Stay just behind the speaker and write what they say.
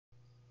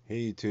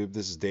Hey YouTube,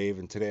 this is Dave,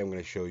 and today I'm going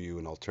to show you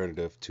an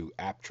alternative to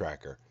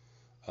Apptrackr.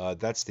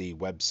 That's the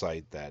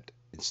website that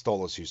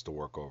installous used to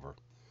work over.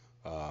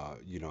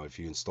 If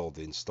you installed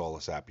the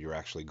installous app, you're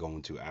actually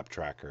going to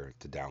Apptrackr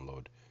to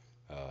download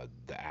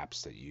the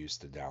apps that you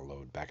used to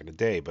download back in the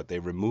day. But they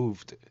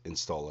removed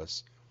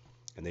installous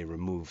and they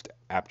removed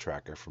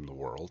Apptrackr from the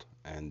world,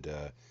 and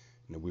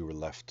we were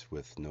left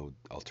with no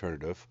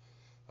alternative.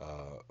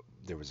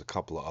 There was a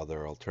couple of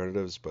other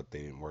alternatives, but they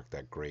didn't work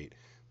that great.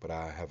 But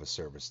I have a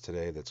service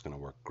today that's going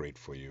to work great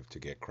for you to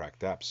get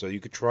cracked apps. So you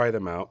could try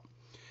them out,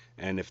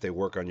 and if they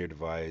work on your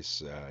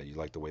device, you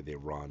like the way they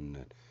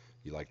run,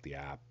 you like the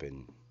app,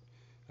 and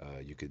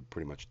you could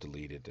pretty much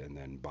delete it and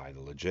then buy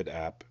the legit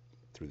app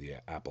through the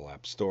Apple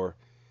App Store,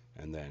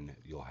 and then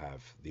you'll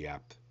have the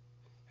app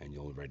and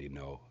you'll already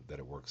know that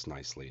it works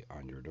nicely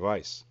on your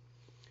device.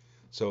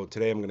 So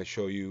today I'm going to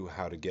show you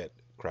how to get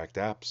cracked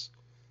apps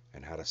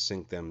and how to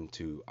sync them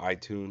to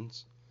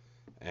iTunes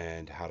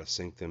and how to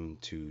sync them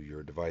to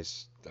your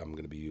device. I'm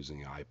going to be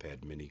using an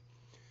iPad mini,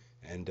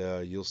 and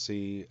you'll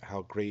see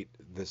how great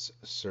this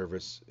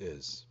service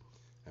is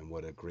and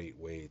what a great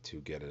way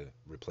to get a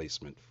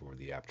replacement for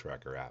the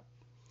Apptrackr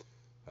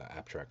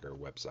Apptrackr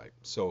website.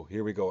 So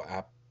here we go.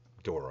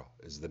 AppDora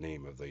is the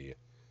name of the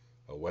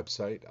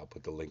website. I'll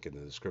put the link in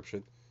the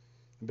description.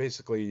 And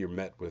basically, you're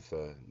met with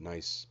a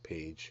nice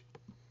page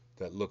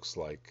that looks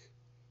like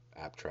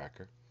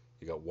Apptrackr.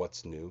 You got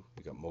what's new,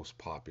 you got most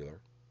popular,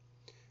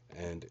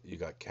 and you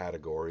got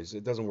categories.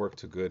 It doesn't work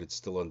too good. It's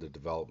still under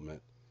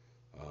development.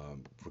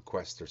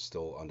 Requests are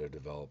still under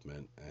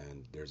development,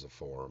 and there's a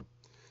forum.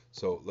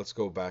 So let's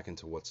go back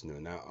into what's new.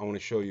 Now I want to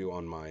show you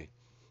on my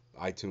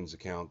iTunes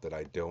account that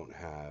I don't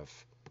have,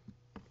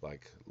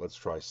 like, let's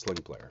try Sling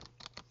Player.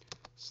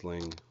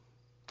 Sling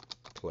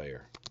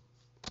Player.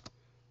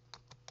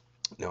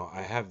 Now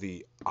I have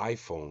the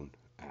iPhone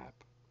app,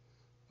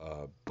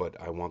 but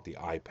I want the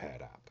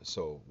iPad app.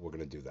 So we're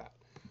going to do that.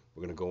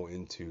 We're going to go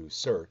into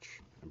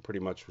search, and pretty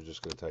much we're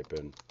just going to type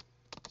in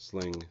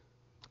Sling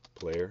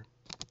Player,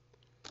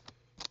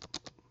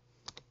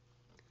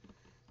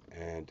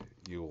 and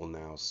you will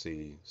now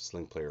see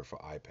Sling Player for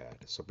iPad.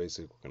 So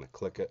basically we're going to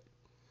click it.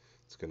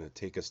 It's going to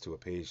take us to a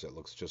page that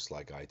looks just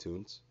like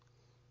iTunes.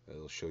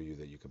 It'll show you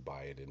that you could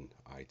buy it in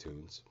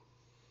iTunes,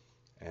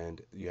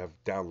 and you have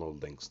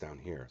download links down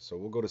here. So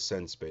we'll go to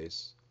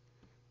SendSpace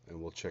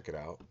and we'll check it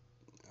out.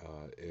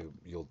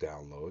 You'll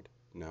download.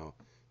 Now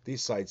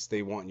these sites,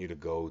 they want you to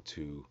go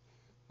to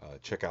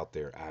check out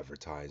their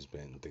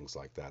advertisement and things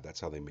like that.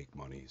 That's how they make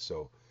money.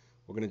 So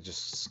we're going to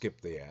just skip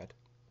the ad,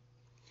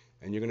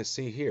 and you're going to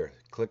see here,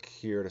 click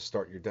here to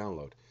start your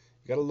download.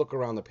 You got to look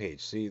around the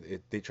page. See,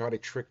 they try to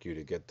trick you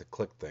to get to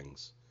click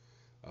things,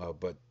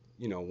 but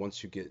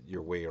once you get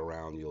your way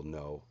around, you'll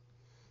know.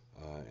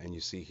 And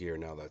you see here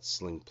now that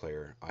Sling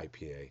Player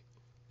IPA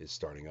is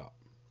starting up.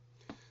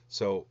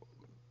 So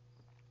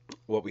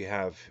what we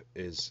have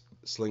is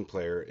Sling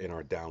Player in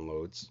our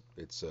downloads.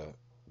 It's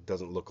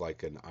doesn't look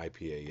like an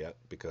IPA yet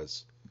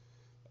because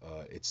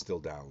it's still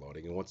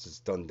downloading. And once it's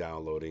done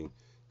downloading,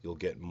 you'll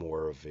get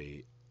more of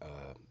a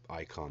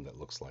icon that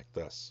looks like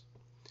this.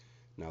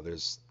 Now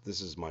this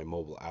is my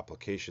mobile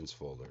applications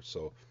folder.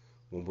 So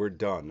when we're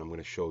done, I'm going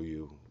to show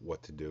you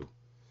what to do.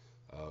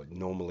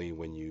 Normally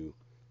when you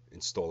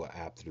install an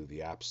app through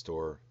the App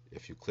Store,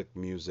 if you click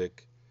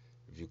Music,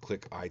 if you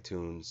click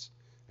iTunes,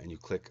 and you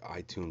click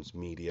iTunes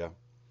Media,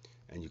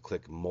 and you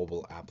click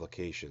Mobile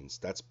Applications,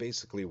 that's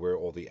basically where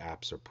all the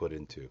apps are put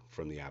into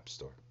from the App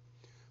Store.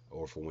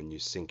 Or for when you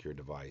sync your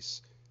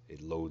device,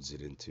 it loads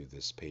it into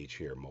this page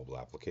here, Mobile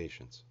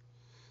Applications.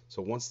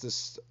 So once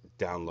this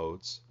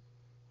downloads,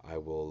 I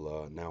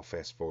will now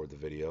fast forward the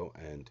video,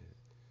 and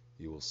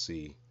you will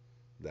see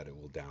that it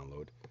will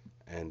download.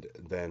 And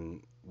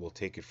then we'll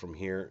take it from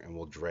here and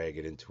we'll drag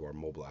it into our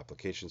mobile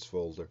applications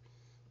folder.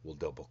 We'll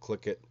double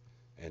click it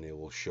and it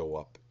will show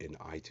up in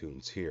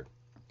iTunes here.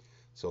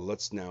 So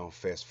let's now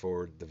fast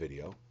forward the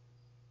video.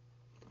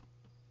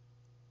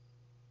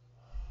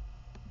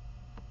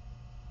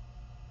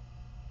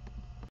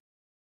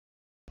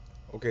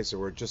 Okay, so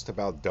we're just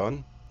about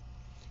done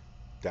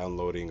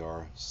downloading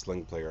our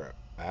Sling Player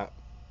app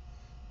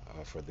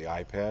for the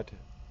iPad.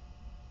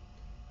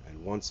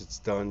 And once it's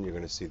done, you're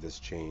going to see this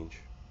change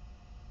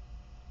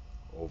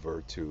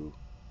over to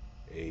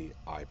a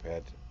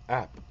iPad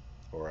app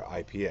or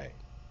IPA.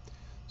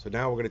 So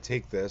now we're going to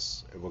take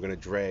this and we're going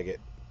to drag it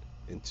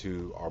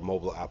into our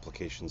mobile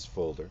applications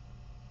folder.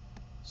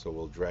 So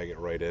we'll drag it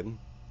right in,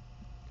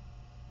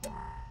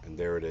 and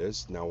there it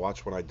is. Now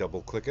watch when I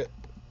double click it,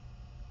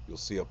 you'll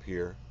see up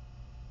here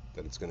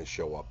that it's going to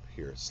show up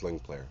here, Sling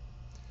Player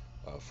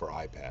for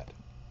iPad.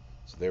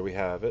 So there we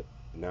have it.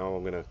 Now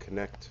I'm going to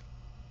connect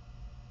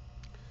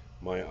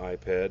my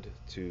iPad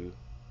to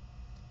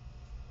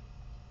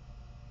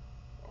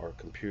our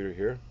computer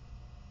here,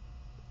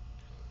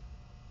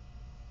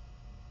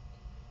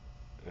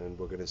 and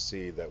we're going to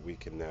see that we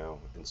can now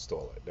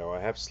install it. Now I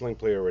have Sling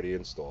Player already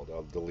installed.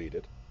 I'll delete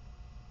it.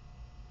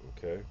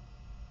 Okay.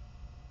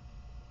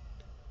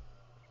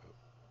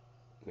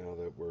 Now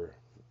that we're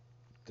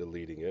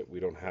deleting it. We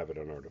don't have it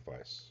on our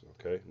device,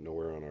 okay?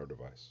 Nowhere on our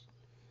device.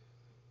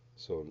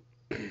 So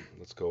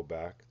let's go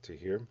back to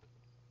here.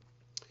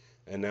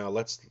 And now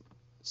let's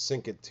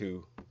sync it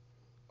to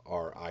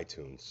our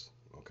iTunes,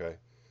 okay?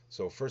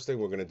 So first thing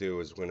we're going to do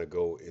is we're going to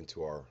go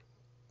into our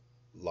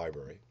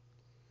library.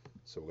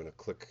 So we're going to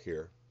click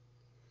here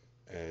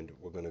and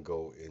we're going to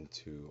go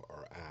into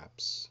our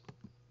apps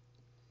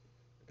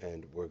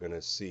and we're going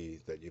to see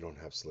that you don't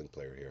have Sling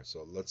Player here.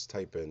 So let's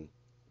type in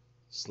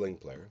Sling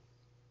Player,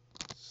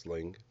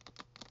 Sling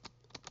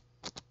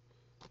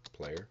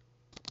Player,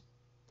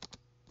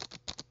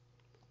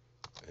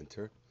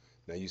 enter.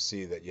 Now you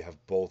see that you have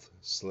both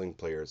Sling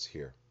Players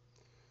here.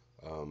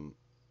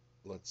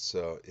 Let's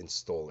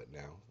install it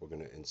now. We're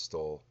going to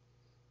install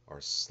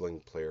our Sling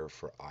Player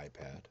for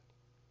iPad.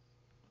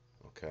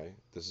 Okay,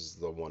 this is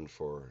the one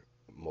for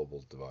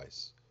mobile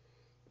device.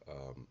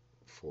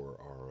 For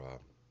our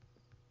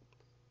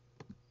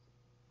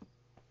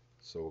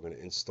so we're going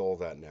to install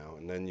that now,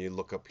 and then you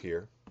look up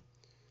here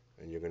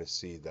and you're going to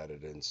see that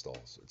it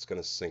installs. It's going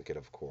to sync it,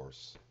 of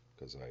course,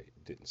 because I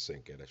didn't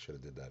sync it. I should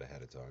have did that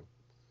ahead of time.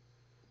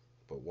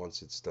 But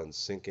once it's done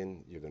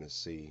syncing, you're going to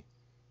see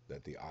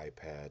that the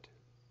iPad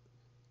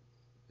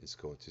is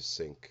going to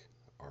sync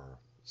our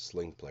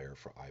Sling Player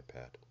for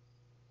iPad.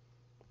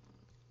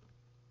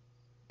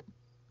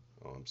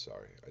 Oh, I'm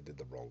sorry, I did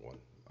the wrong one.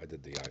 I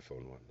did the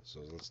iPhone one,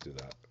 so let's do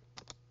that.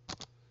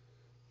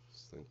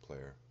 Sling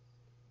Player,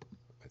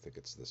 I think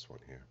it's this one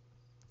here.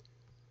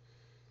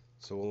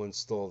 So we'll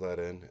install that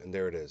in, and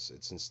there it is.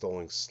 It's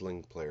installing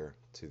Sling Player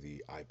to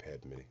the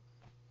iPad mini.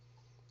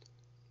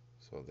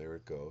 So there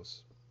it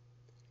goes.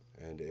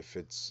 And if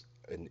it's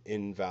an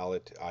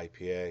invalid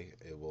IPA,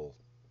 it will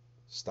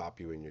stop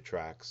you in your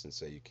tracks and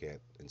say you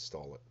can't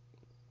install it.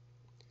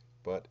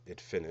 But it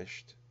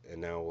finished,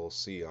 and now we'll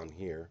see on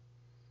here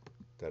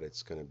that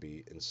it's going to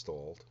be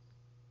installed.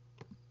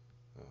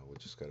 We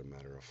just got a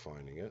matter of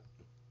finding it.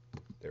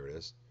 There it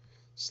is,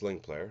 Sling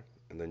Player,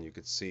 and then you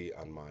could see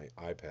on my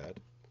iPad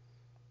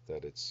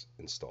that it's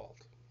installed.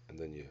 And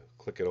then you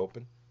click it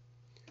open,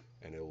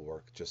 and it'll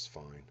work just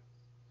fine.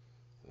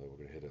 We're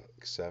going to hit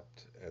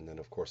accept, and then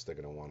of course they're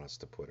going to want us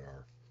to put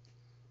our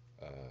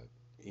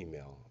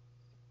email.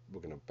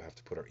 We're going to have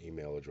to put our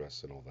email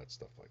address and all that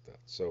stuff like that.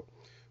 So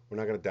we're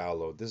not going to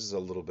download. This is a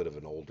little bit of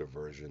an older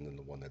version than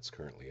the one that's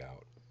currently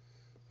out.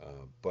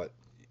 But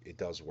it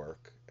does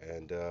work,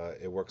 and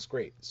it works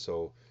great.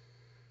 So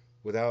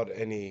without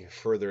any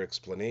further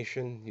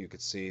explanation, you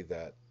could see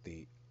that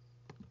the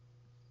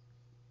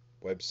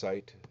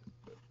website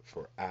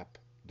for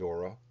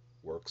Appdora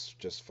works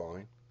just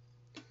fine,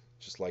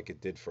 just like it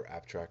did for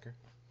Apptrackr.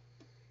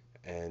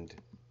 And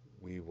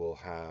we will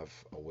have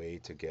a way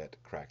to get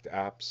cracked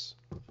apps,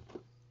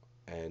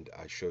 and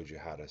I showed you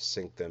how to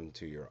sync them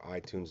to your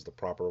iTunes the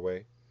proper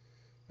way.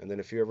 And then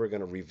if you're ever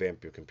going to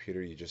revamp your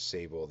computer, you just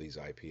save all these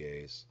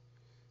IPAs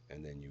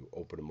and then you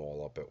open them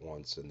all up at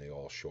once and they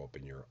all show up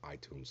in your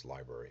iTunes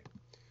library.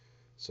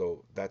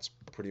 So that's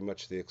pretty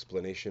much the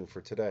explanation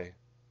for today.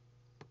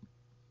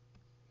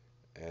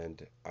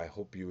 And I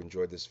hope you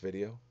enjoyed this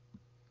video,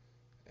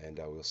 and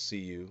I will see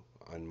you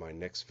on my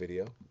next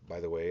video. By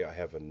the way, I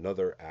have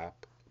another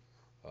app.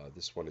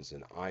 This one is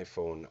an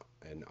iPhone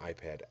and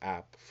iPad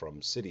app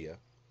from Cydia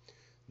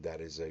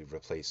that is a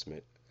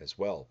replacement as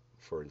well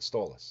for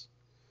installous.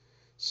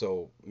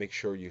 So make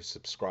sure you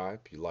subscribe,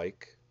 you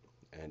like,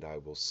 and I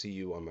will see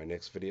you on my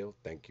next video.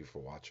 Thank you for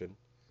watching,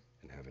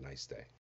 and have a nice day.